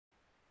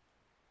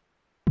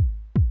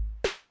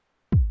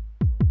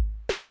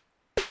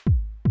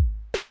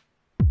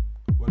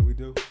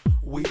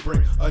we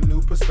bring a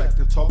new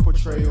perspective, talk,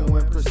 portrayal,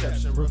 and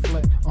perception.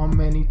 Reflect on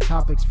many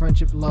topics,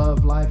 friendship,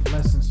 love, life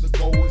lessons. The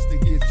goal is to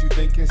get you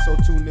thinking, so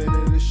tune in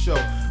to the show.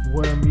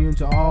 We're immune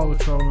to all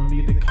the trolling,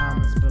 leave the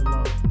comments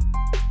below.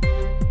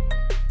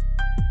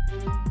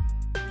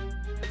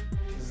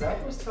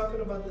 Zach was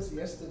talking about this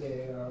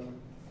yesterday,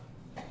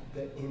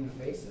 the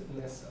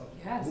invasiveness of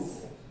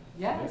Google.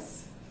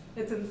 Yes.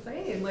 It's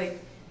insane. Like,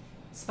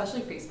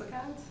 especially Facebook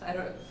ads.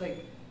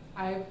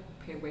 I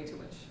pay way too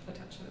much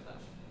attention to them.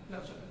 No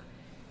joke.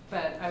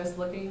 But I was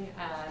looking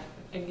at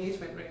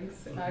engagement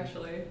rings,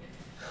 actually.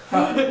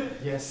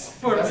 Yes,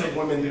 For that's what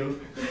women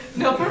do.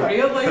 No, for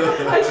real. Like,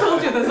 I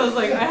told you this. I was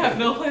like, I have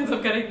no plans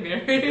of getting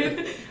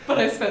married, but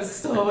I spent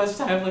so much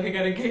time looking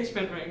at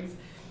engagement rings.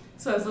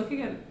 So I was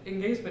looking at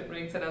engagement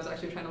rings, and I was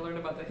actually trying to learn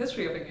about the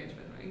history of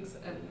engagement rings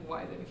and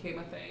why they became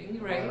a thing,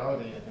 right? Why are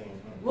they a thing?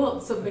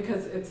 Well, so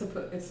because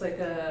it's like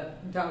a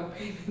down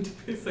payment,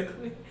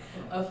 basically,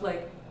 of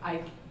like,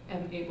 I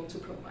am able to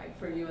provide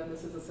for you, and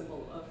this is a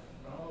symbol of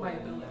my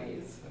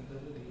abilities.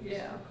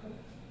 Yeah.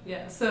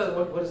 Yeah.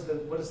 So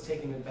what does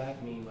taking it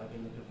back mean? Like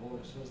in the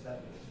divorce, what does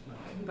that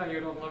mean? Now you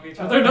don't love each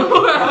other no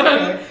more.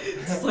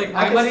 It's just like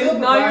my money is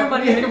not your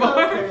money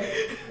anymore.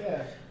 Okay.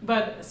 Yeah.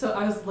 But so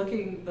I was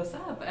looking this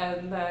up,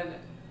 and then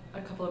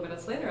a couple of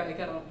minutes later, I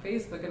get on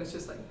Facebook, and it's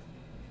just like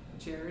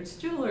Jared's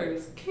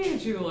Jewelers, K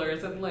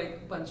Jewelers, and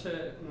like a bunch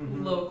of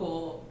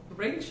local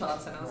ring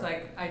shops, and I was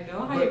like, I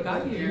know how you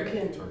got here.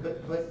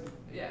 But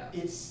yeah,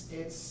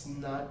 it's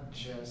not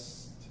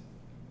just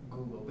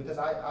Google, because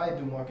I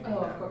do marketing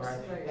now, course,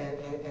 right?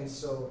 And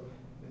so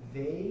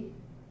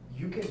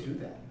you can do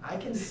that. I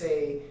can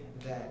say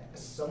that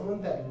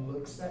someone that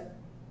looks at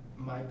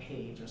my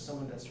page or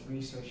someone that's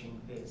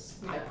researching this,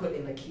 I put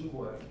in a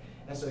keyword,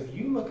 and so if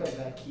you look at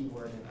that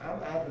keyword and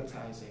I'm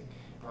advertising,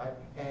 right?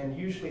 And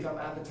usually if I'm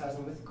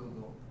advertising with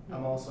Google,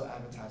 I'm also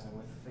advertising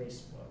with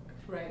Facebook.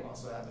 Right. I'm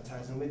also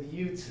advertising with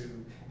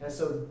YouTube, and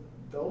so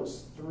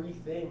those three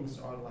things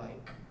are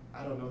like,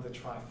 I don't know, the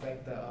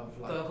trifecta of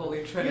like the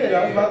Holy Trinity.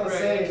 Yeah, I was about to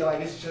say,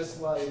 like, it's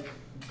just like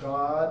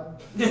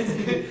God,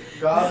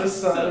 God the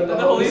Son, and the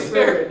Holy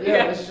Spirit.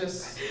 Yeah, it's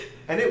just.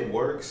 And it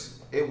works.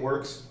 It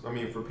works. I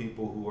mean, for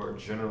people who are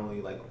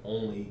generally like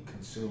only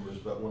consumers,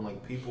 but when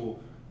like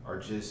people are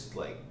just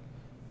like,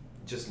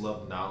 just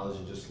love knowledge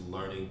and just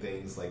learning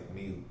things like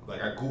me,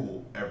 like I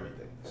Google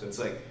everything. So it's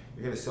like,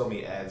 you're gonna sell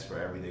me ads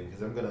for everything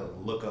because I'm gonna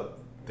look up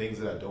things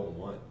that I don't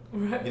want.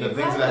 Right. You know,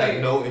 things that I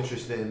have no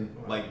interest in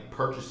like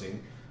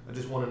purchasing. I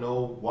just want to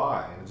know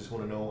why, and I just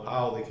want to know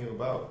how they came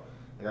about.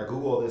 Like I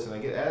Google all this and I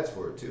get ads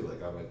for it too.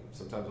 Like I'm like,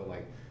 sometimes I'm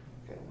like,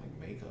 okay, I'm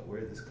like, makeup, where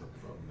did this come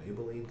from?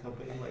 Maybelline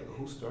company? Like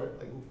who started?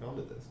 Like who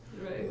founded this?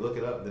 Right. And you look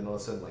it up, then all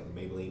of a sudden like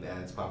Maybelline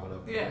ads popping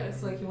up. Yeah,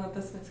 it's like, you want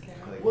this mascara.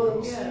 Like,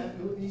 Well,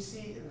 you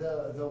see,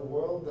 the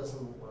world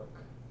doesn't work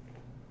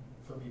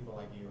for people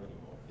like you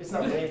anymore. It's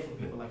not made for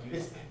people like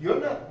you. You're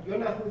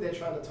not who they're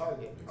trying to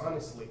target.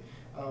 Honestly,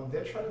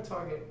 they're trying to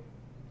target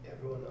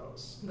everyone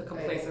else. The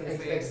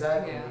complacency.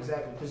 Exactly.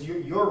 Because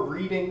you're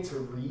reading to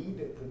read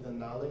the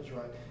knowledge,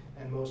 right?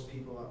 And most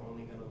people are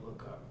only going to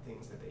look up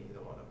things that they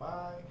either want to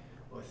buy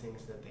or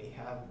things that they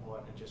have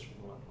bought and just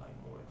want like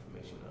more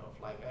information of.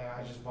 Like, hey,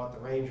 I just bought the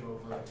Range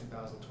Rover in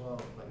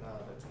 2012, but now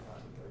that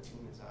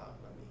 2013 is out,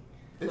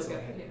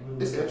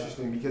 It's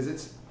interesting because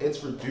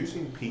it's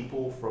reducing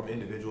people from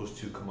individuals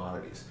to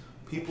commodities.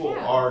 People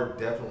are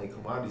definitely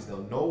commodities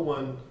now. No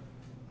one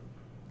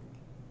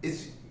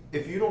is,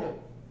 if you don't,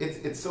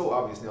 it's so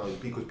obvious now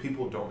because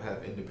people don't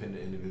have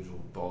independent individual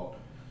thought.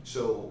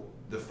 So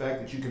the fact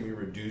that you can be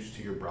reduced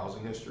to your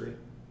browsing history,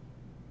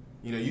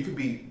 you know, you can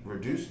be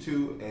reduced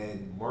to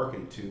and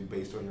marketed to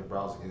based on your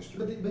browsing history.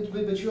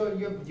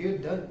 But you're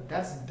done.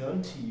 That's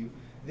done to you.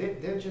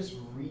 They're just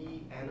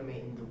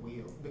reanimating the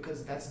wheel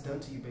because that's done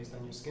to you based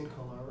on your skin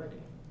color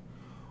already.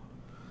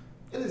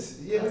 It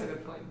is, yeah. That's a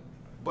good point.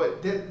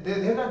 But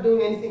they're not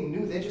doing anything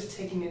new. They're just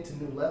taking it to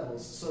new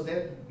levels. So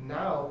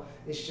now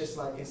it's just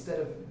like, instead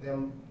of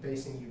them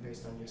basing you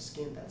based on your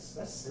skin, that's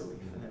silly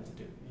for them to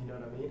do. You know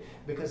what I mean?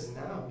 Because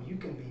now you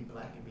can be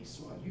black and be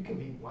smart. You can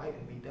be white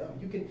and be dumb.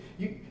 You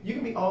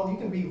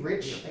can be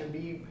rich and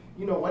be,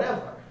 you know,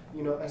 whatever.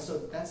 You know, and so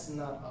that's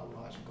not a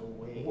logical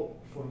way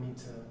for me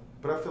to.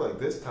 But I feel like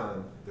this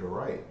time they're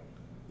right.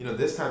 You know,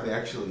 this time they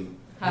actually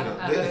they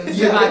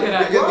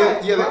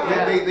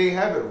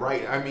have it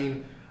right. I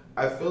mean,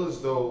 I feel as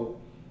though,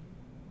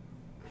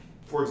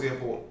 for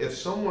example,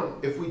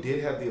 if we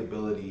did have the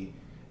ability,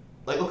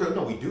 like, okay,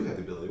 no, we do have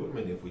the ability. What do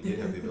I mean if we did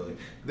have the ability?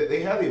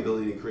 They have the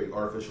ability to create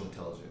artificial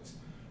intelligence.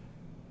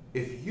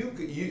 If you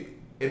could,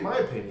 in my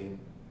opinion,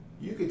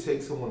 you could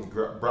take someone's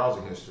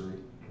browsing history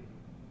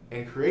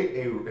and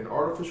create an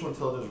artificial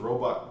intelligence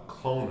robot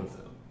clone of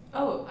them.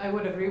 Oh, I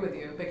would agree with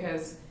you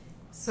because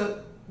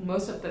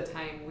most of the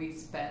time we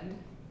spend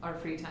our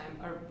free time,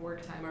 our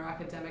work time, our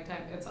academic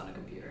time, it's on a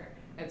computer.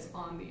 It's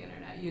on the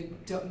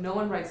internet. No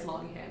one writes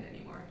longhand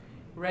anymore,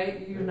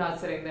 right? You're not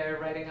sitting there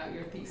writing out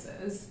your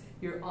thesis.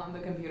 You're on the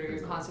computer.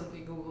 You're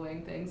constantly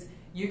Googling things.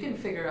 You can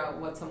figure out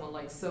what someone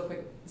likes so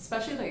quick,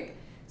 especially like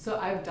So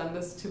I've done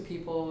this to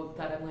people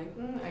that I'm like,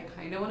 I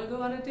kind of want to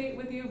go on a date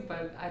with you,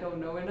 but I don't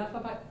know enough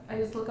about. I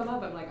just look them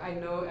up. I'm like, I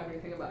know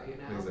everything about you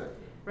now. Exactly.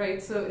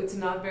 Right. So it's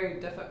not very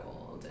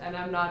difficult, and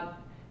I'm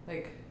not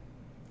like.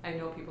 I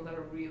know people that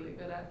are really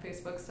good at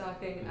Facebook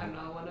stalking. I'm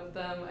not one of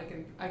them.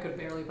 I could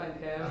barely find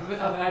him.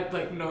 And I'd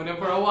like known him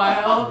for a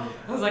while.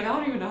 I was like, I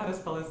don't even know how to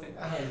spell his name.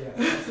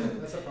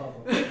 That's a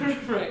problem.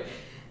 Right.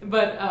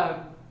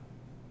 But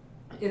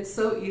it's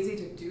so easy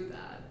to do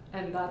that,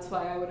 and that's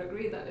why I would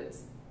agree that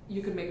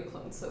you can make a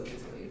clone so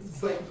easily.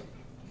 But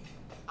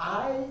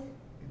I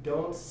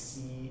don't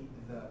see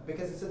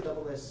because it's a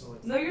double-edged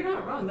sword. No, you're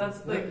not wrong.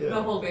 That's like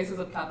the whole basis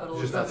of capitalism.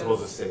 You're just not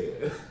supposed to say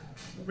it.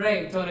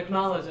 Right, don't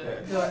acknowledge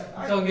it.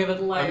 Don't give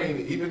it life. I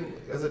mean, even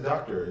as a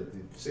doctor,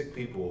 sick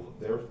people,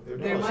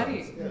 they're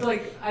money. Yeah.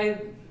 Like, I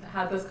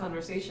had this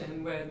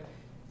conversation with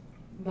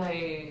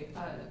my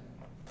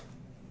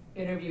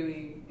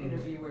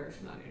interviewer,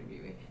 not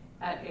interviewee,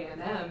 at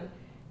A&M.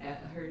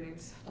 Her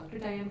name's Dr.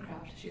 Diane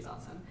Kraft. She's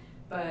awesome.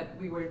 But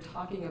we were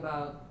talking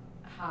about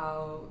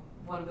how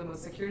one of the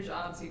most secure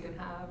jobs you can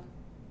have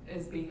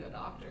is being a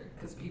doctor,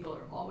 because people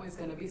are always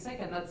going to be sick,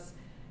 and that's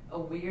a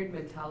weird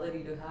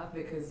mentality to have,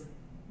 because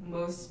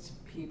most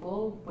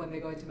people, when they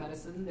go into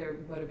medicine, their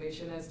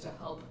motivation is to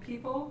help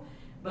people,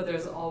 but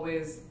there's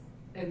always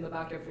in the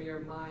back of your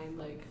mind,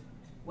 like,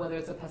 whether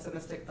it's a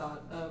pessimistic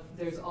thought of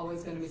there's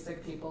always going to be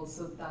sick people,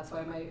 so that's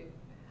why my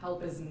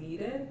help is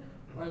needed,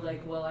 or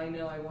like, well, I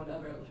know I won't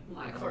ever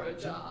apply for a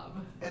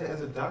job. And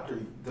as a doctor,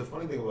 the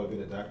funny thing about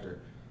being a doctor,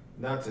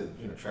 not to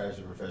trash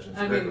your profession,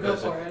 I mean, go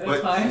for it, it's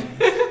but fine.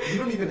 you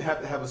don't even have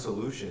to have a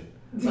solution.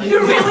 Like, you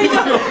really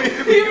don't.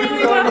 You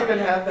really don't even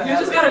have that. You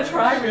just gotta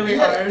try really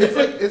hard.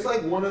 It's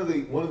like one of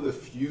the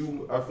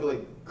few, I feel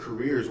like,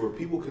 careers where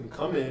people can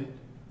come in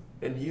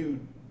and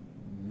you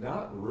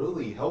not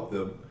really help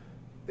them.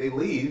 They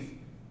leave,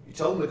 you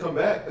tell them to come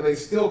back, and they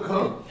still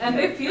come. And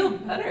they feel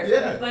better.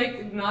 Yeah.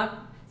 Like,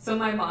 so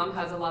my mom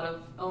has a lot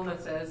of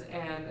illnesses,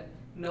 and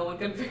no one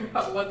can figure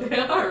out what they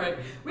are, right?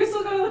 We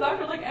still go to the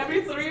doctor like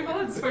every 3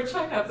 months for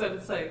checkups, and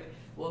it's like,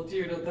 well, do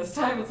you know this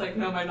time? It's like,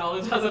 no, my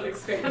knowledge hasn't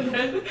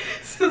expanded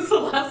since the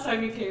last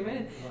time you came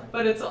in. Right.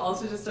 But it's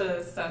also just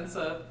a sense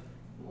of,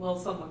 well,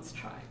 someone's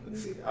trying.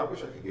 Let's see, I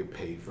wish I could get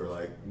paid for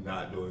like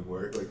not doing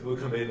work. Like people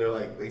come in, they're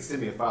like, they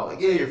send me a file, like,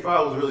 yeah, your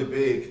file was really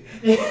big.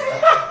 Yeah,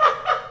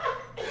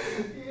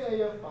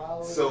 your file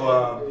was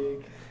really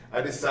big.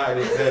 I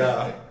decided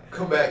that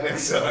come back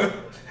next time.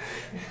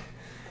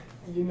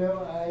 You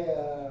know,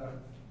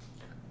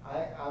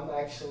 I'm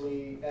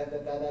actually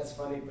that's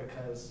funny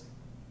because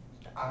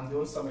I'm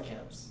doing summer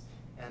camps,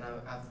 and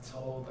I've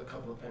told a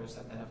couple of parents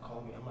that have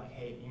called me. I'm like,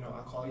 hey,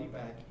 I'll call you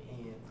back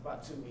in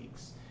about 2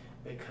 weeks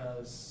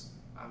because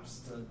I'm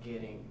still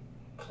getting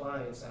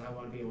clients, and I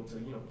want to be able to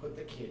put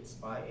the kids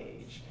by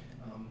age,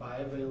 by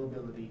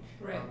availability,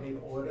 right, in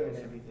order and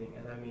everything.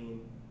 And I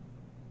mean,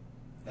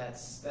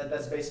 that's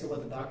basically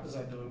what the doctors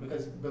are doing,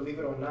 because believe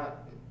it or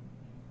not,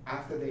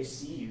 after they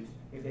see you,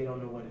 if they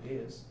don't know what it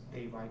is,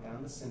 they write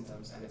down the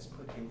symptoms and it's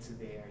put into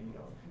their,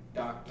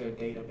 doctor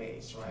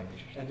database, right?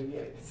 And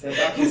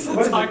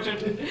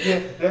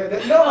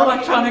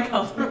electronic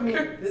health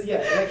records.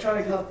 Yeah,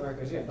 electronic health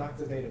records. Yeah,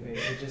 doctor database.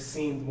 It just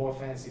seemed more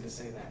fancy to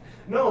say that.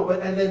 No,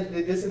 but and then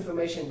this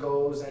information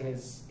goes and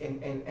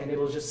and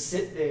it'll just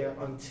sit there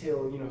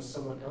until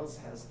someone else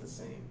has the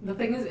same. The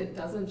thing is, it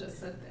doesn't just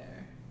sit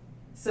there.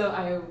 So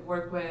I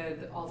work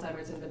with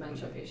Alzheimer's and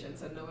dementia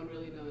patients, and no one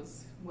really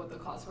knows what the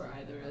cause for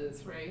either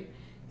is, right?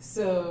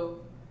 So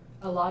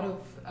a lot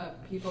of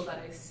people that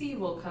I see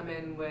will come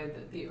in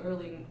with the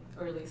early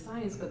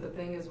signs, but the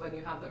thing is, when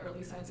you have the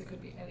early signs, it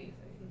could be anything,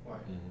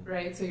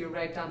 right? So you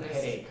write down this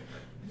headache.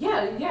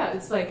 Yeah,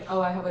 it's like,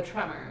 oh, I have a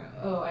tremor.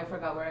 Oh, I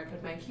forgot where I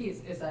put my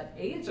keys. Is that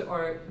age,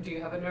 or do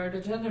you have a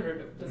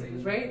neurodegenerative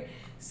disease, right?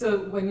 So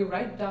when you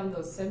write down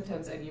those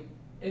symptoms and you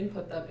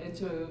input them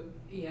into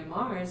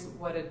EMRs,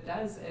 what it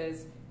does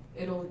is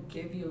it'll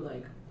give you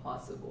like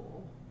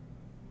possible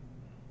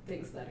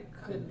things that it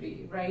could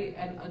be, right?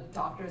 And a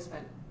doctor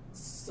spent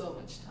so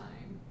much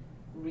time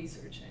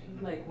researching.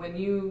 Like when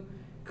you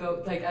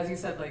go, like as you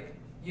said, like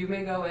you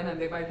may go in and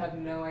they might have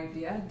no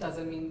idea,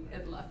 doesn't mean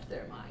it left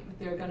their mind.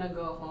 They're gonna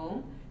go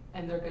home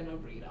and they're gonna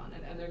read on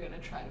it and they're gonna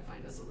try to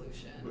find a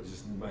solution. But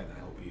just might not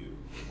help you.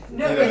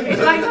 No, it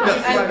might not.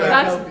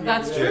 And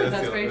that's true. Yeah,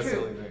 that's very the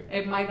true.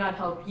 It might not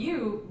help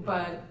you,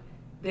 but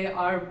they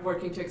are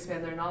working to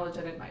expand their knowledge,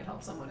 and it might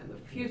help someone in the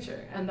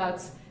future. And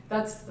that's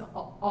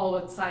all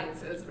what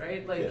science is,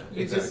 right? Like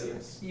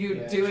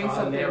doing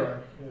something,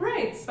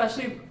 right?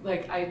 Especially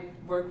like I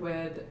work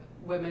with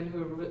women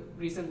who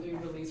recently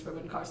released from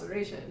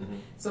incarceration. Mm-hmm.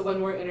 So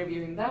when we're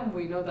interviewing them,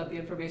 we know that the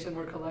information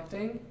we're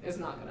collecting is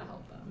not going to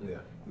help them. Yeah.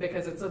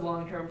 Because it's a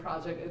long-term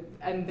project,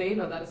 and they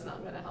know that it's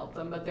not going to help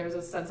them, but there's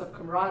a sense of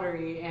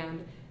camaraderie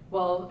and,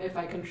 well, if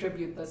I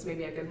contribute this,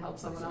 maybe I can help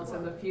someone else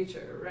in the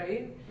future,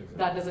 right? Exactly.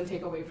 That doesn't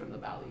take away from the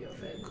value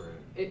of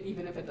it,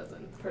 even if it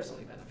doesn't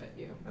personally benefit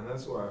you. And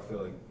that's why I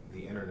feel like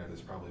the internet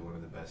is probably one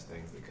of the best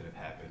things that could have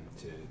happened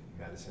to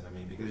medicine. I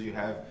mean, because you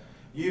have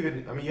you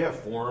have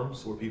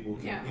forums where people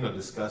can,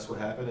 discuss what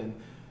happened, and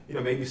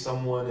maybe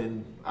someone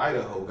in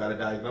Idaho got a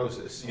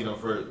diagnosis,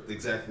 for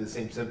exactly the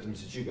same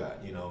symptoms that you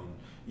got,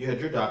 you had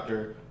your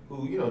doctor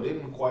who,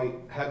 didn't quite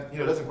have,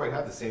 doesn't quite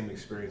have the same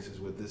experiences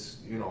with this,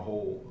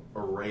 whole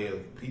array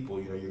of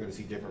people. You're going to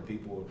see different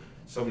people,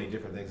 so many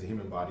different things. The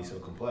human body's so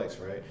complex,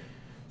 right?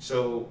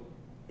 So,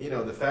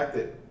 the fact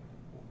that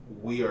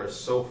we are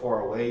so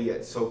far away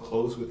yet so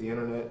close with the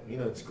internet,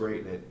 it's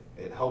great, and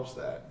it helps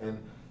that. And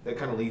that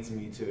kind of leads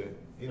me to,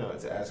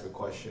 to ask a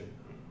question.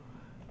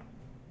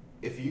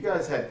 If you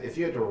had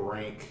to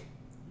rank,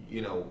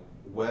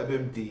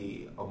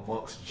 WebMD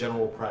amongst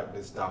general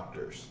practice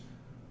doctors,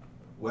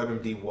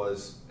 WebMD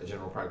was a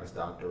general practice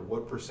doctor,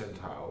 what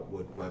percentile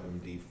would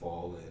WebMD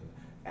fall in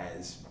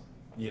as,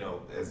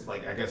 as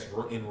like, I guess,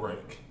 in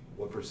rank?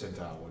 What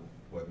percentile would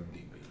WebMD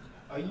be?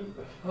 Are you?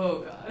 Oh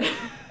God.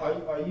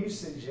 Are you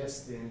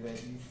suggesting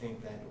that you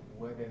think that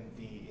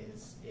WebMD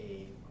is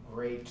a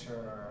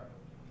greater,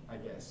 I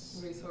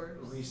guess,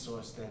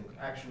 resource than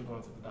actually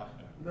going to the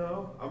doctor?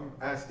 No, I'm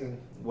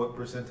asking what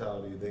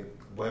percentile do you think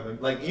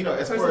WebMD, like,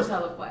 as far as,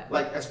 of what?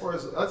 Like, as far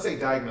as, let's say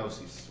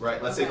diagnoses,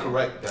 right? Let's say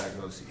correct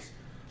diagnoses.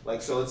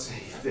 Like, so let's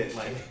say that,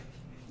 like,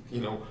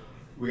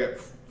 we got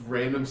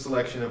random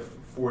selection of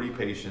 40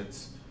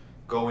 patients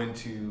go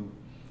into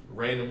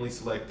randomly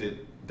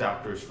selected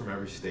doctors from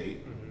every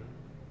state,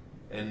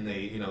 and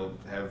they,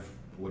 have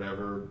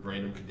whatever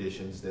random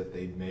conditions that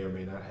they may or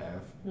may not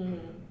have.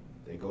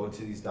 They go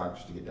into these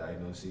doctors to get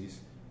diagnoses,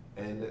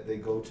 and they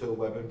go to a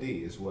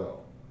WebMD as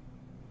well.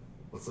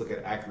 Let's look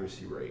at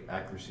accuracy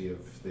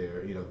of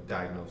their,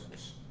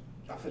 diagnosis.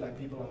 I feel like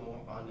people are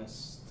more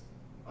honest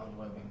on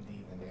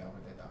WebMD than they are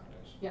with their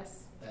doctors.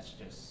 Yes. That's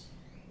just,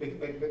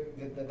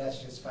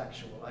 that's just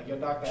factual. Like, your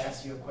doctor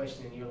asks you a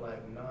question and you're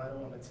like, no, I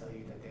don't want to tell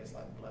you that there's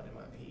like blood in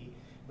my pee,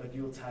 but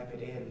you'll type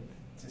it in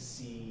to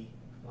see,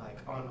 like,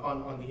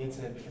 on the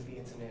internet, because the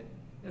internet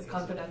is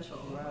confidential,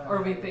 right.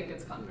 Or we think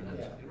it's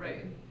confidential,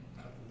 right?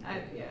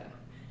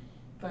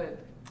 But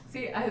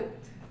see, I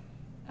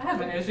have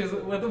my issues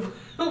with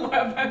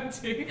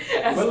WebMD,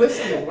 as we're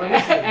listening.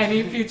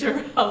 any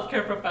future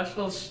healthcare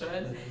professional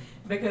should,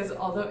 because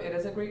although it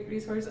is a great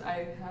resource,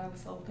 I have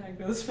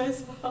self-diagnosed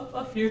myself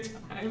a few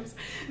times,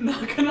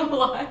 not gonna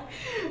lie,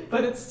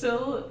 but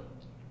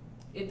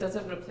it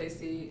doesn't replace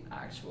the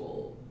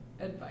actual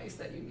advice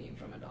that you need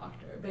from a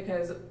doctor,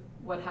 because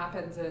what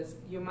happens is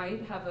you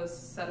might have a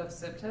set of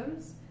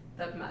symptoms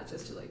that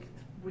matches to like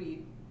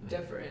 3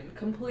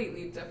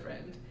 completely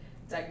different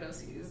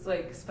diagnoses,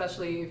 like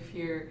especially if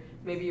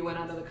maybe you went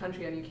out of the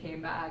country and you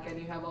came back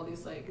and you have all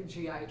these like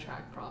GI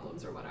tract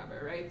problems or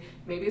whatever, right?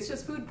 Maybe it's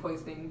just food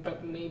poisoning,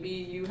 but maybe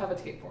you have a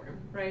tapeworm,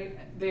 right?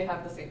 They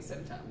have the same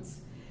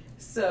symptoms.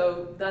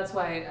 So that's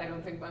why I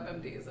don't think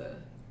WebMD is a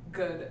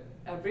good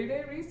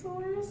everyday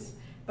resource.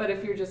 But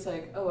if you're just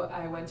like, oh,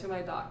 I went to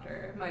my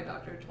doctor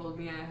told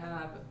me I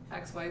have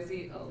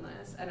XYZ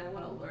illness and I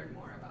want to learn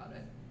more about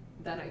it,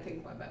 then I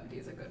think WebMD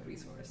is a good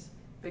resource,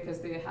 because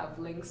they have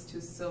links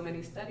to so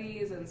many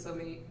studies and so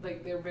many,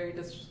 like, they're very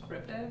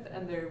descriptive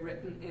and they're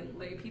written in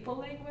lay people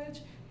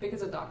language,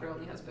 because a doctor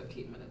only has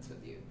 15 minutes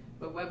with you.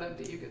 But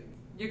WebMD,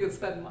 you could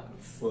spend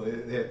months. Well,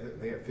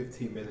 they have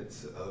 15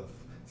 minutes of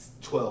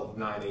 12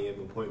 9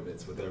 a.m.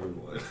 appointments with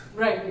everyone.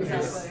 Right,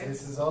 exactly.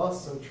 This is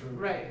also true.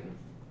 Right.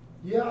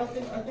 Yeah, I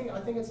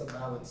think it's a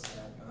balance,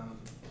 Zach.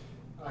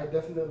 I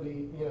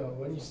definitely,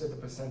 when you said the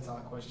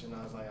percentile question,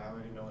 I was like, I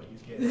already know what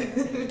he's getting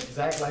at.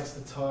 Zach likes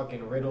to talk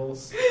in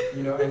riddles,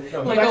 and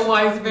like a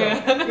wise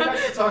man. He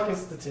likes to talk in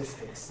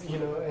statistics,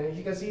 and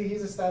because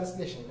he's a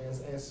statistician,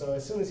 and so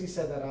as soon as he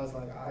said that, I was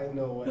like, I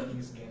know what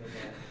he's getting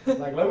at.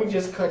 Like, let me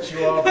just cut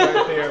you off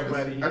right there,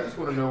 buddy. I just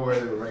want to know where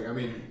they were ranked. I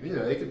mean,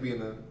 it could be in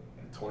the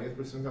 20th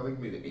percentile, it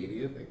could be the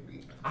 80th, it could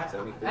be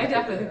 75th. I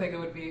definitely think it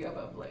would be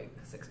above like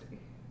 60.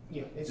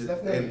 Yeah, it's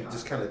definitely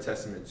just kind of a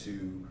testament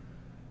to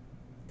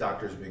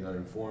doctors being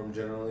uninformed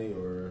generally,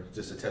 or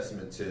just a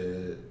testament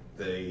to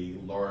the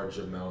large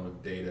amount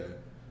of data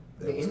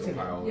that was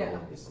compiled. Yeah,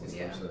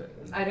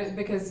 I don't,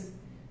 because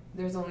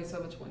there's only so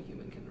much one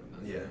human can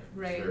remember. Yeah,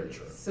 right. Very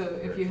true. So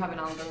if you have an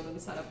algorithm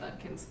set up that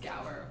can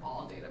scour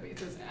all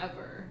databases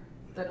ever,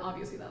 then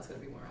obviously that's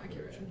going to be more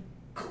accurate.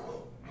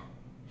 Google.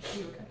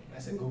 You okay? I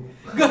said Google.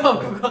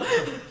 Go Google.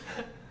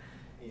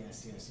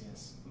 Yes.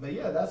 But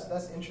yeah,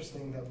 that's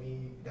interesting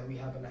that we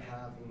happen to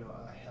have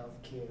a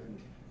healthcare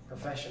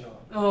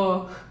professional.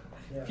 Oh,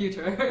 yeah.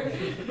 Future.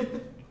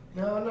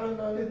 No.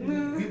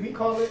 We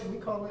call it.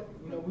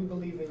 We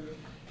believe in you.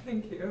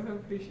 Thank you. I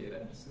appreciate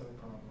it. It's no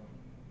problem.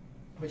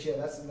 But yeah,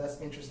 that's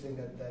interesting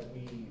that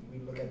we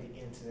look at the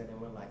internet and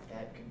we're like,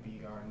 that could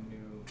be our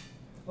new.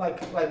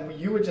 Like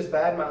you were just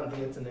badmouthing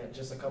the internet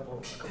just a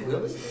couple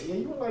minutes ago. Yeah,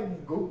 you were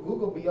like,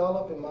 Google be all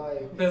up in my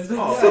business.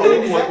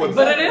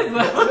 But it is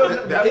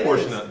though. That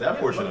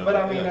portion of it. But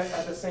I mean,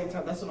 at the same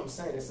time, that's what I'm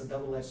saying. It's a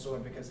double-edged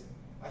sword, because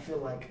I feel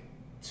like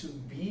to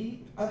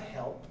be a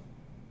help,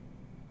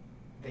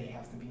 they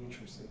have to be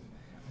intrusive.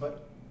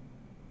 But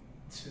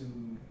to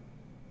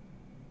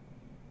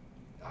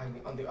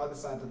on the other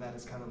side of that,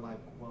 it's kind of like,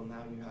 well,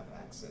 now you have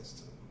access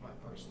to my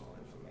personal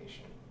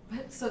information.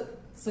 But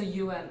so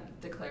UN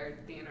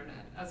declared the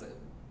internet as a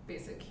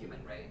basic human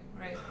right,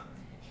 right?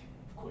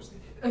 Of course they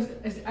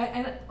did.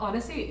 And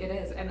honestly, it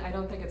is, and I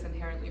don't think it's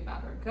inherently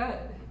bad or good.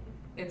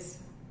 It's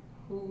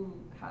who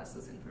has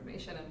this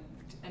information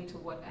and to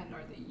what end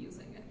are they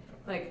using it?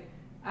 Like,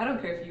 I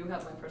don't care if you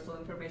have my personal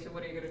information.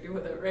 What are you gonna do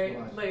with it,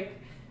 right? Like,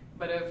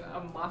 but if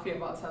a mafia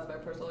boss has my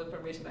personal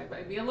information, I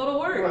might be a little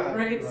worried,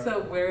 right?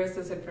 So where is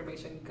this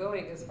information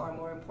going is far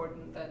more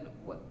important than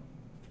what,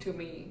 to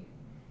me,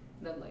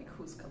 than like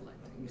who's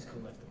collecting it.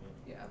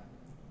 Yeah.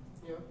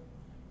 Yeah.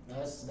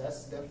 That's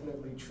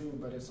definitely true,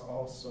 but it's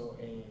also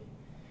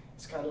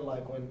it's kind of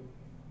like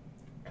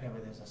whenever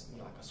there's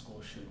like a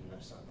school shooting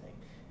or something,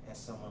 and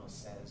someone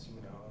says,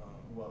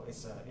 well,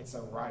 it's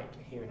a right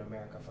here in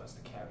America for us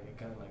to carry a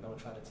gun. Like, don't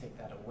try to take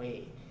that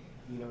away.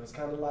 It's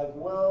kind of like,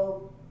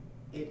 well,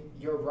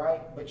 you're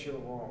right, but you're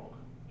wrong.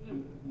 I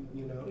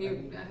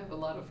have a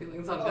lot of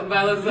feelings on gun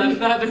violence,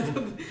 and that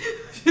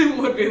it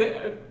would be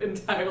an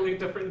entirely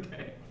different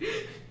day.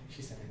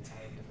 She said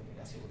entirely different day.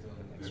 That's what we're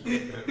doing next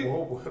week.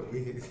 Well,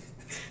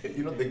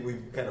 you don't think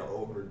we've kind of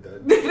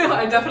overdone? No,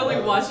 I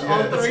definitely watched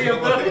all three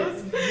of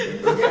those.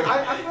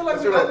 I feel like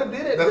we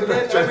overdid it. That's what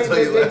I tried to tell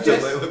you last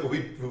time. Like, look,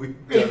 we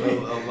got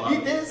a lot. He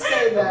did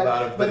say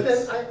that, but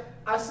then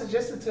I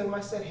suggested to him. I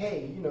said,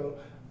 hey,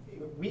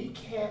 we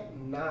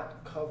can't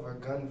not cover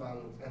gun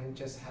violence, and it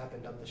just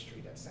happened up the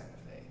street at Santa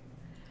Fe.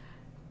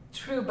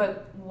 True,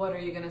 but what are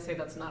you gonna say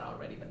that's not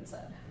already been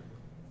said?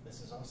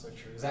 This is also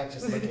true. Zach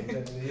just looking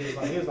at me.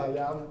 He was like,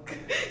 yeah.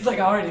 It's like,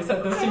 I already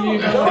said this to you.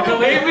 You don't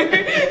believe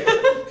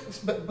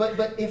me.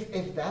 But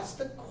if that's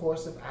the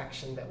course of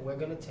action that we're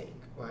gonna take,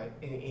 right,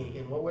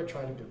 in what we're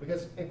trying to do,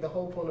 because the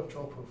whole point of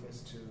Trollproof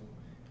is to,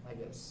 I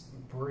guess,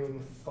 bring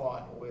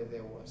thought where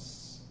there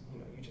was,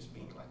 you just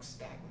being like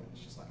stagnant.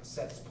 It's just like a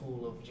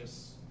cesspool of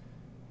just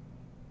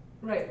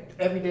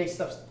everyday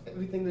stuff,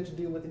 everything that you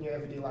deal with in your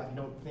everyday life. You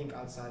don't think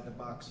outside the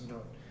box. You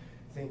don't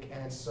think,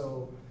 and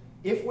so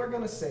if we're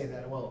gonna say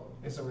that, well,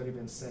 it's already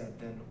been said,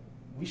 then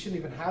we shouldn't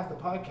even have the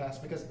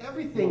podcast, because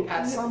everything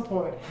at some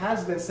point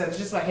has been said. It's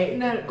just like, hey,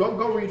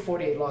 go read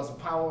 48 Laws of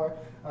Power.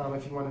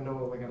 If you want to know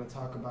what we're gonna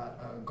talk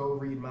about, go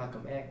read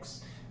Malcolm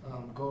X.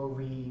 Go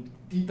read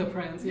The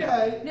Prince.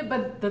 Yeah,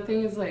 but the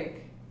thing is,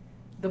 like,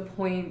 the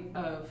point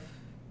of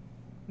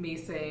me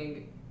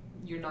saying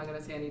you're not going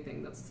to say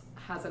anything that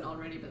hasn't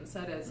already been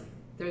said is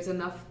there's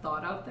enough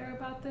thought out there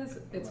about this.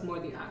 It's more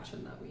the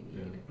action that we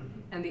need. Yeah.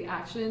 And the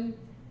action,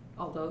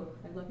 although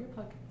I love your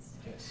podcast.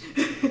 Yes.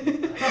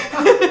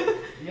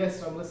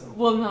 Yes, I'm listening.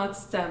 Will not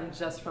stem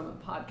just from a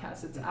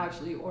podcast. It's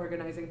actually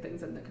organizing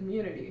things in the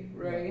community,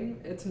 right?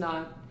 Yeah. It's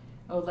not,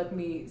 let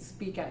me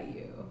speak at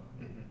you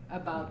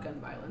about gun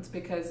violence,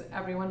 because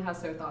everyone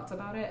has their thoughts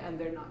about it and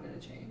they're not going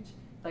to change.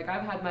 Like,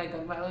 I've had my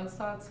gun violence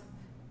thoughts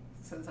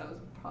since I was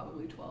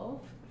probably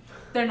 12.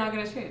 They're not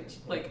going to change.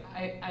 Like,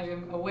 I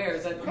am aware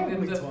that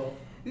probably 12.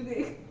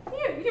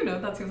 Yeah,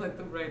 that seems like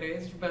the right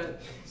age,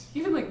 but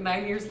even like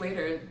 9 years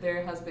later,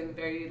 there has been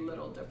very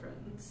little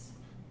difference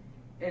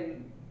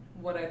in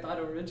what I thought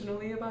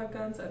originally about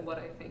guns and what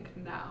I think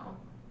now,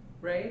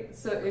 right?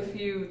 So if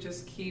you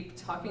just keep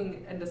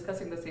talking and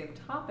discussing the same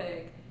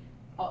topic,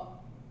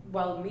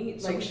 while me...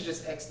 So we should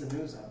just X the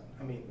news out.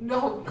 I mean...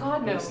 No,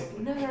 God, no.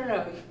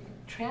 No.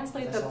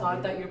 Translate the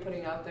thought that you're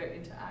putting out there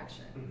into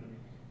action.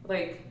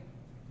 Like,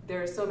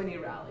 there are so many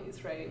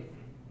rallies, right,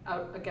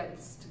 out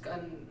against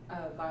gun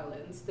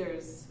violence.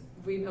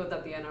 We know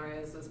that the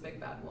NRA is this big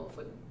bad wolf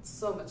with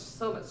so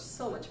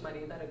much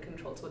money that it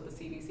controls what the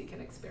CDC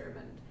can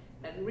experiment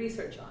and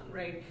research on,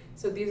 right?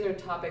 So these are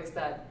topics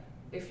that,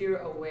 if you're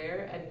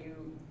aware and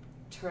you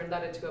turn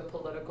that into a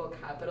political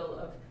capital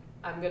of,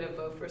 I'm going to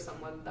vote for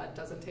someone that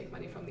doesn't take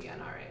money from the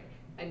NRA,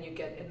 and you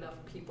get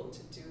enough people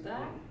to do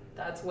that,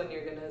 that's when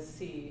you're going to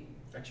see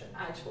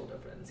actual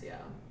difference, yeah.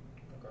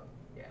 Okay.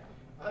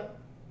 Yeah.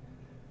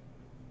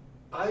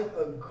 I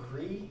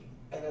agree,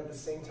 and at the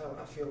same time,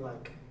 I feel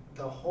like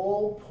the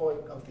whole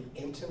point of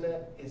the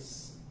internet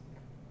is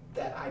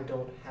that I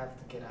don't have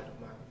to get out of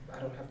I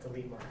don't have to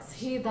leave my house.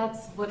 See,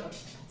 that's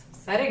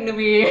upsetting to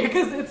me,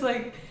 because it's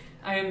like,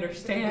 I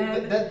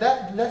understand.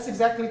 That's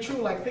exactly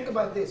true. Like, think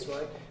about this,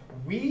 right?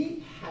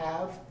 We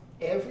have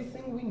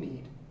everything we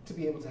need to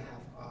be able to have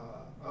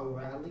a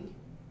rally.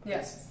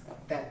 Yes.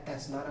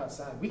 That's not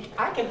outside.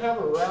 I can have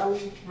a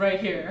rally right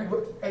here.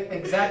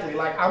 Exactly.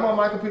 Like, I'm on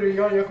my computer,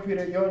 you're on your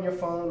computer, you're on your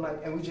phone,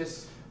 like, and we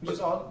just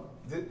all.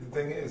 The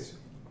thing is,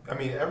 I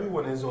mean,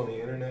 everyone is on the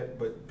internet,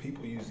 but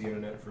people use the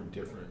internet for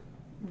different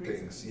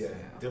things. Yeah,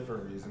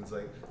 different reasons.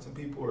 Like, some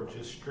people are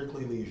just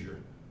strictly leisure.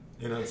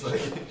 It's like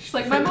she's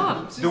like my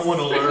mom. Don't want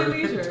to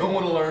learn. Don't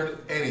want to learn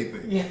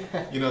anything.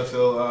 Yeah.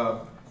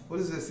 So what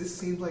is this? This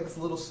seems like it's a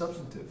little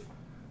substantive.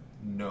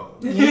 No.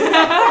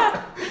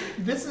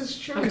 This is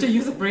true. I have to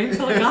use a brain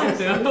cell.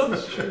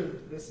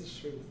 This is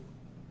true.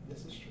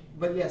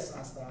 But yes,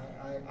 Asta,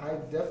 I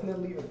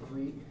definitely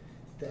agree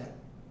that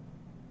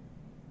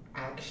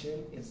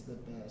action is the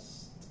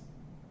best,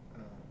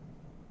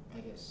 I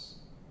guess,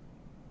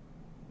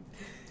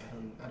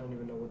 I don't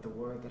even know what the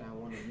word that I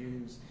want to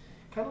use.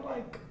 Kind of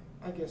like,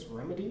 I guess,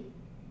 remedy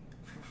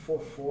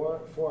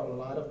for a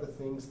lot of the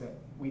things that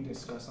we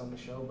discuss on the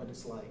show, but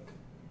it's like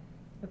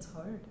It's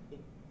hard.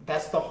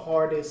 that's the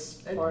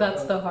hardest part.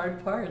 That's the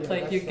hard part. Yeah,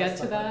 like you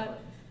that's get to the hard that part.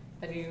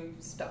 and you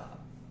stop.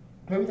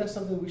 Maybe that's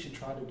something we should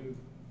try to do.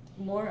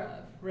 More of,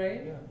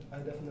 right? Yeah, I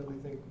definitely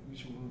think we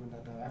should move in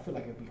that direction. I feel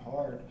like it'd be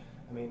hard.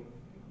 I mean,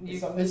 You-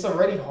 it's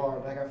already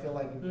hard. Like I feel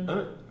like.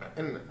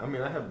 And I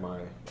mean, I have my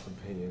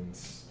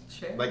opinions.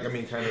 Sure. Like, I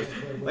mean, kind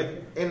of like,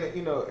 and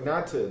you know,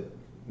 not to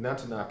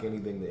knock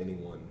anything that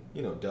anyone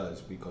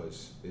does,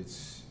 because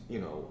it's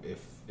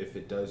if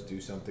it does do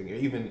something,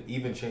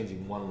 even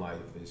changing one life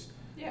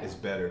is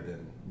better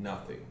than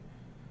nothing.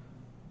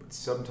 But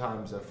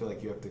sometimes I feel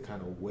like you have to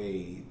kind of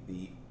weigh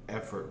the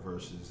effort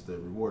versus the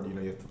reward. You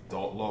have the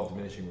law of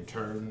diminishing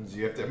returns.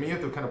 You have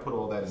to kind of put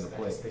all that into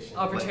play.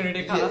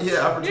 Opportunity Like, cost.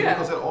 Yeah, opportunity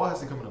because that all has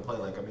to come into play.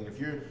 Like, I mean, if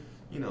you're,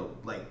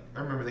 like, I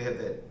remember they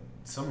had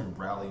some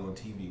rally on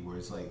TV where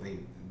it's like they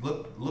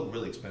look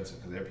really expensive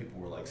because there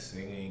people were like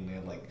singing. They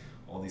had like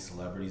all these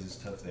celebrities and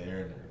stuff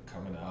there, and they're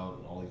coming out,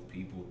 and all these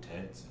people,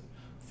 tents and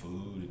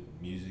food and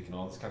music and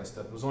all this kind of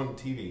stuff. It was on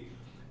TV,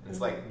 and it's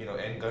like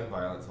and gun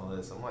violence and all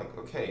this. I'm like,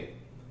 okay,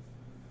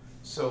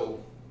 so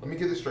let me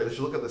get this straight. Let's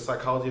look at the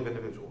psychology of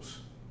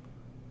individuals.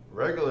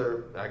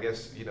 Regular, I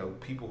guess,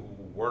 people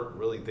who weren't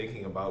really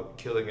thinking about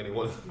killing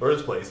anyone in the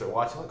first place are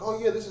watching like, oh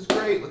yeah, this is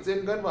great, let's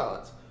end gun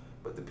violence.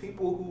 But the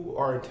people who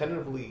are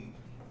intentionally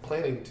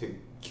planning to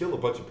kill a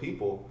bunch of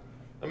people,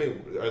 I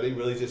mean, are they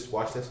really just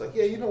watching this like,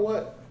 yeah, you know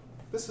what?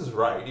 This is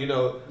right.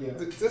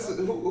 This is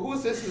who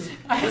is this?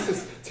 This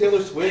is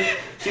Taylor Swift.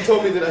 She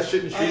told me that I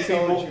shouldn't shoot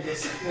people.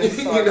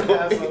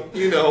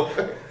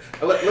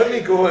 Let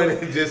me go in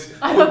and just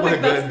put my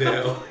gun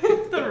down.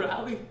 The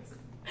rallies.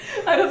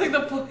 I don't think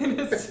the point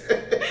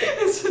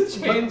is to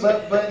change.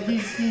 But he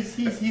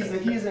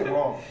isn't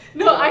wrong.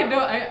 No, I know.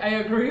 I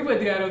agree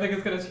with you. I don't think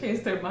it's going to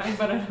change their mind,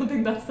 but I don't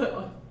think that's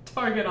the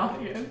target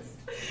audience.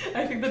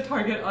 I think the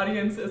target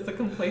audience is the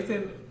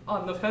complacent,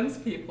 on the fence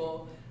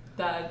people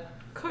that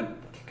could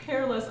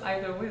care less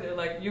either way. They're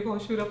like, you're going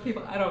to shoot up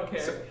people, I don't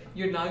care.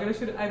 You're not going to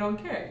shoot, I don't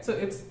care. So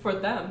it's for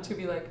them to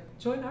be like,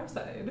 join our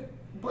side.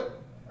 But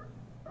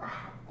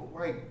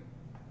like,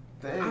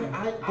 then.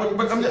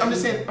 I'm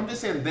just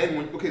saying.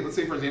 Then, let's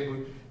say for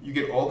example, you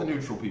get all the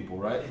neutral people,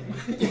 right?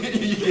 you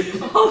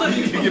get all the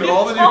neutral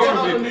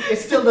people. It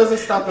still doesn't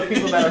stop the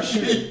people that are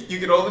shooting. You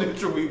get all the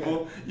neutral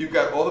people. You've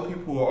got all the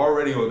people who are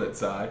already on that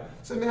side.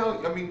 So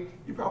now, I mean,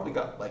 you probably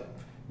got like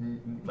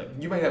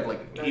you might have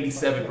like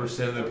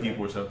 87% of the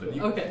people or something.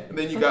 And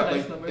then you got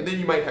and then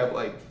you might have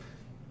like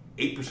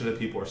 8% of the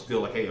people are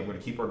still like, hey, I'm going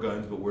to keep our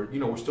guns, but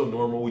we're still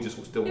normal. We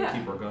just still want to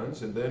keep our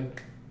guns. And then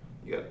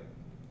you got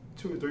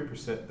 2 or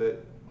 3%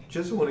 that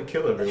just want to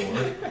kill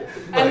everyone.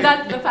 And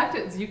that's the fact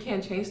is you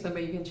can't change them,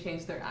 but you can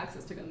change their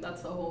access to guns.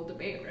 That's the whole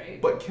debate, right?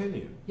 But can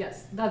you?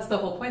 Yes, that's the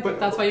whole point.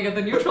 That's why you get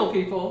the neutral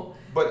people.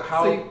 But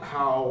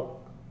how?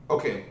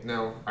 Okay,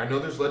 now I know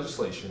there's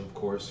legislation, of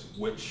course,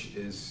 which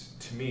is,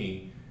 to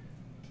me,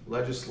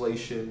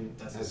 legislation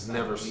has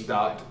never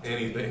stopped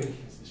anything.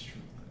 This is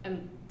true.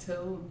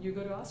 Until you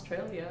go to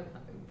Australia.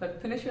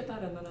 But finish your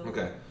thought and then I'll...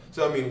 Okay.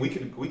 So, I mean, we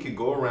could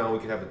go around, we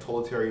could have a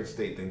totalitarian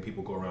state thing.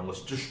 People go around,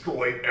 let's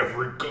destroy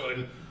every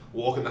gun.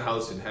 Walk in the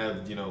house and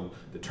have,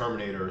 the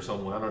Terminator or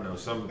someone, I don't know,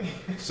 some it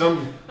has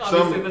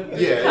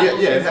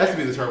to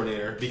be the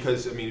Terminator,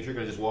 because, I mean, if you're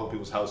going to just walk in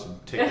people's house and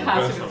take their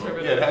guns from them,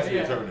 it has to be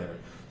the Terminator.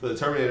 So the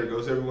Terminator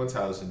goes to everyone's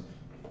house and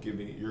give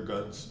me your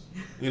guns,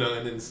 and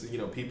then,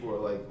 people are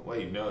like,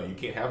 wait, no, you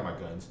can't have my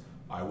guns.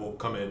 I will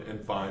come in and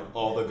find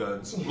all the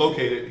guns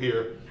located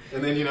here.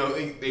 And then,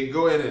 they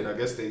go in and I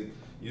guess they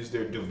use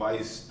their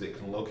device that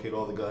can locate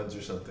all the guns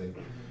or something.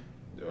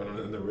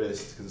 On the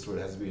wrist, because that's what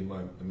it has to be in my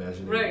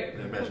imagination. Right,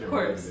 of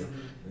course.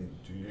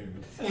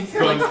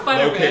 Guns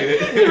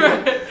located.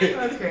 Right.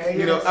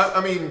 Okay.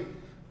 I mean,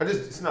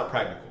 it's not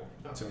practical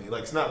to me.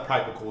 Like, it's not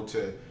practical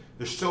to.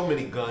 There's so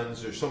many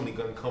guns. There's so many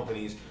gun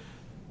companies.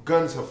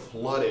 Guns have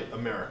flooded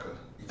America.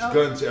 There's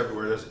guns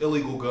everywhere. There's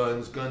illegal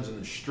guns. Guns in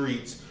the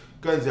streets.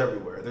 Guns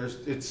everywhere.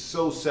 It's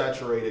so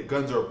saturated.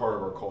 Guns are a part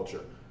of our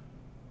culture.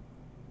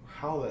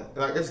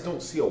 I just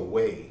don't see a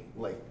way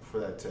for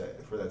that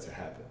to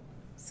happen.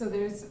 So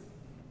there's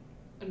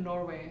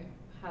Norway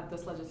had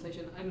this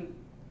legislation, and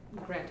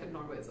granted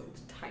Norway is a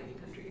tiny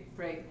country,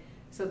 right?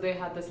 So they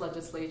had this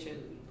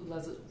legislation,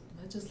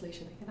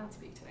 I cannot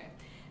speak today,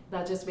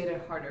 that just made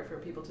it harder for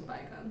people to buy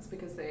guns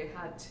because they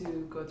had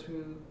to go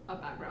through a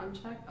background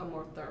check, a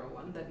more thorough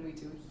one than we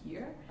do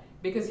here.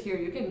 Because here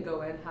you can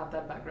go and have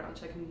that background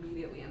check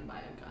immediately and buy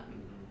a gun,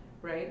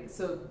 right?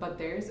 So, but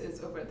theirs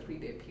is over a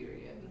 3-day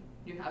period.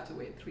 You have to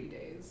wait 3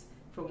 days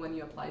from when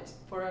you apply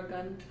for a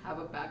gun, have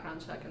a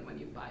background check, and when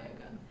you buy a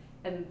gun.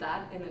 And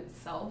that in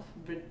itself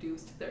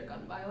reduced their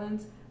gun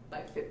violence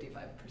by 55%.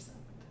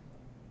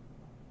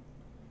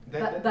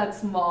 That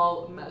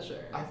small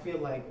measure. I feel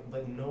like,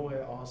 but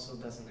Norway also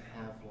doesn't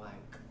have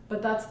like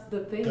But that's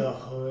the thing. the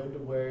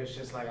hood, where it's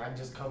just like I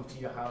just come to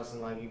your house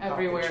and like you pop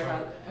Everywhere the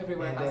trunk,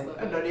 everywhere and has then, the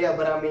hood. no, yeah,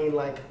 but I mean,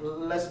 like,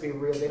 let's be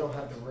real, they don't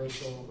have the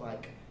racial,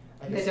 like,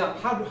 I They guess, don't.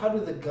 how do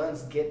the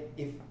guns get,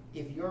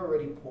 if you're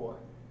already poor,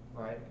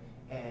 right,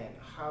 and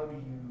how do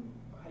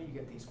you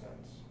get these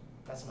guns?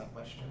 That's my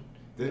question.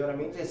 You know what I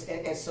mean?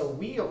 And so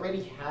we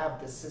already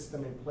have the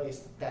system in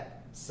place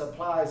that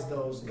supplies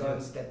those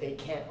guns that they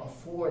can't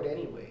afford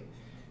anyway.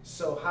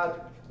 So how,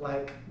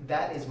 like,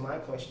 that is my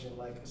question.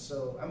 Like,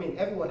 so, I mean,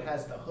 everyone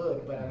has the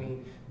hood, but I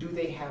mean, do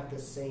they have the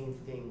same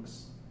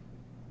things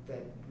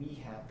that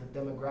we have? The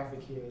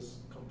demographic here is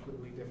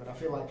completely different. I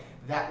feel like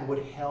that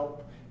would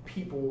help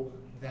people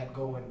that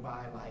go and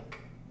buy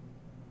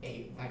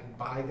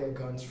buy their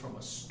guns from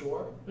a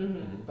store.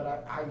 Mm-hmm.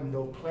 But I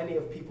know plenty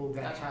of people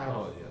that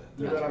have,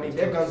 you know That's what I mean?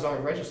 Their guns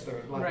aren't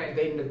registered. Like, Right.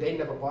 they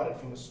never bought it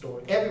from a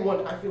store.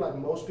 Everyone, I feel like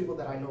most people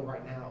that I know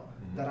right now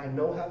that I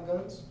know have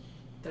guns,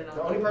 They're not.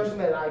 the only person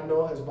that I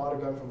know has bought a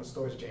gun from a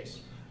store is Jace.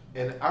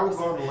 And I would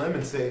go on a limb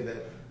and say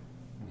that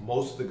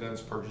most of the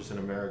guns purchased in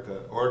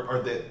America,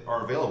 or that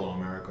are available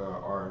in America,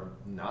 are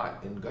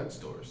not in gun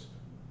stores.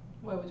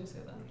 Why would you say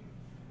that?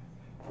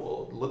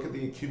 Well, look at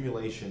the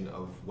accumulation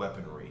of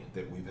weaponry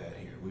that we've had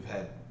here. We've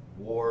had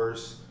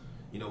wars,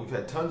 you know, we've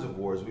had tons of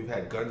wars. We've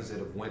had guns that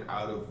have went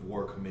out of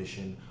war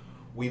commission.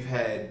 We've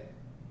had,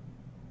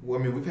 well,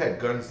 I mean, we've had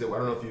guns that, I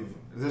don't know if you've,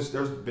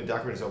 there's been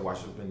documentaries I've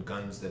watched, there's been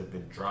guns that have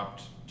been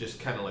dropped, just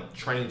kind of like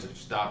trains that have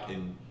stopped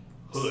in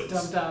hoods.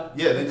 Dumped out.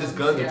 Yeah, they just,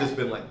 guns Yeah. have just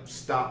been like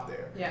stopped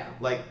there. Yeah.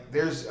 Like,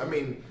 there's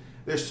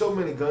so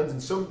many guns,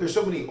 and there's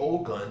so many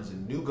old guns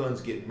and new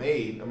guns get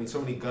made. I mean,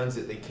 so many guns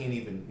that they can't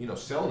even, you know,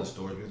 sell in the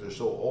stores because they're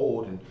so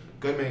old, and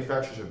gun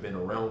manufacturers have been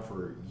around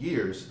for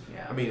years.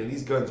 Yeah. I mean, and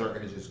these guns aren't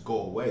going to just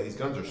go away. These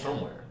guns are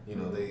somewhere. You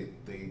know, they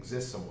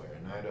exist somewhere.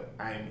 And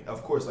I'm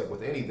of course, like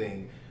with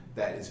anything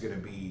that is going to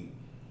be,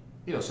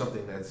 you know,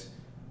 something that's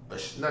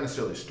not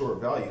necessarily a store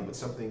of value, but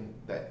something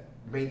that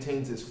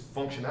maintains its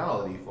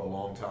functionality for a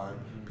long time.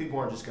 People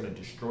aren't just going to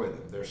destroy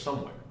them. They're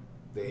somewhere.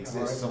 They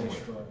exist somewhere. I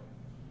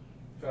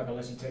feel like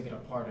unless you take it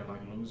apart and like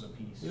lose a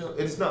piece. You know,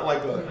 it's not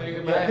like You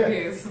can buy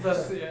a piece.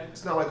 That's, yeah.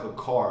 It's not like a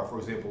car, for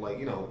example. Like,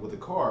 you know, with a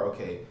car,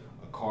 okay,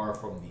 a car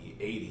from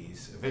the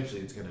 '80s,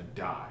 eventually it's gonna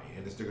die,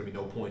 and there's gonna be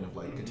no point of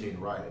like continuing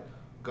to ride it.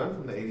 A gun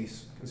from the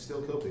 '80s can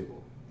still kill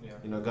people. Yeah.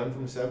 You know, a gun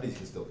from the '70s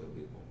can still kill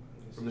people.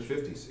 From the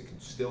 '50s, it can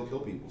still kill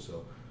people.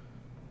 So,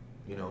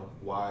 you know,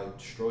 why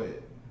destroy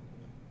it?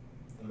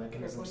 The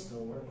mechanism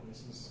still works.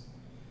 This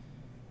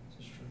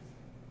is true.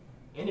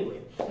 Anyway,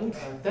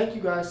 thank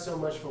you guys so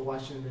much for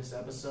watching this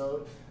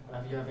episode.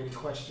 If you have any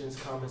questions,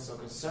 comments, or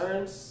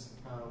concerns,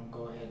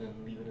 go ahead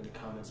and leave it in the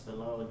comments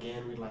below.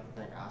 Again, we'd like to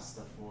thank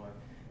Asta for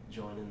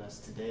joining us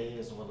today,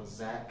 as well as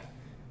Zach.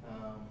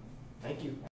 Thank you.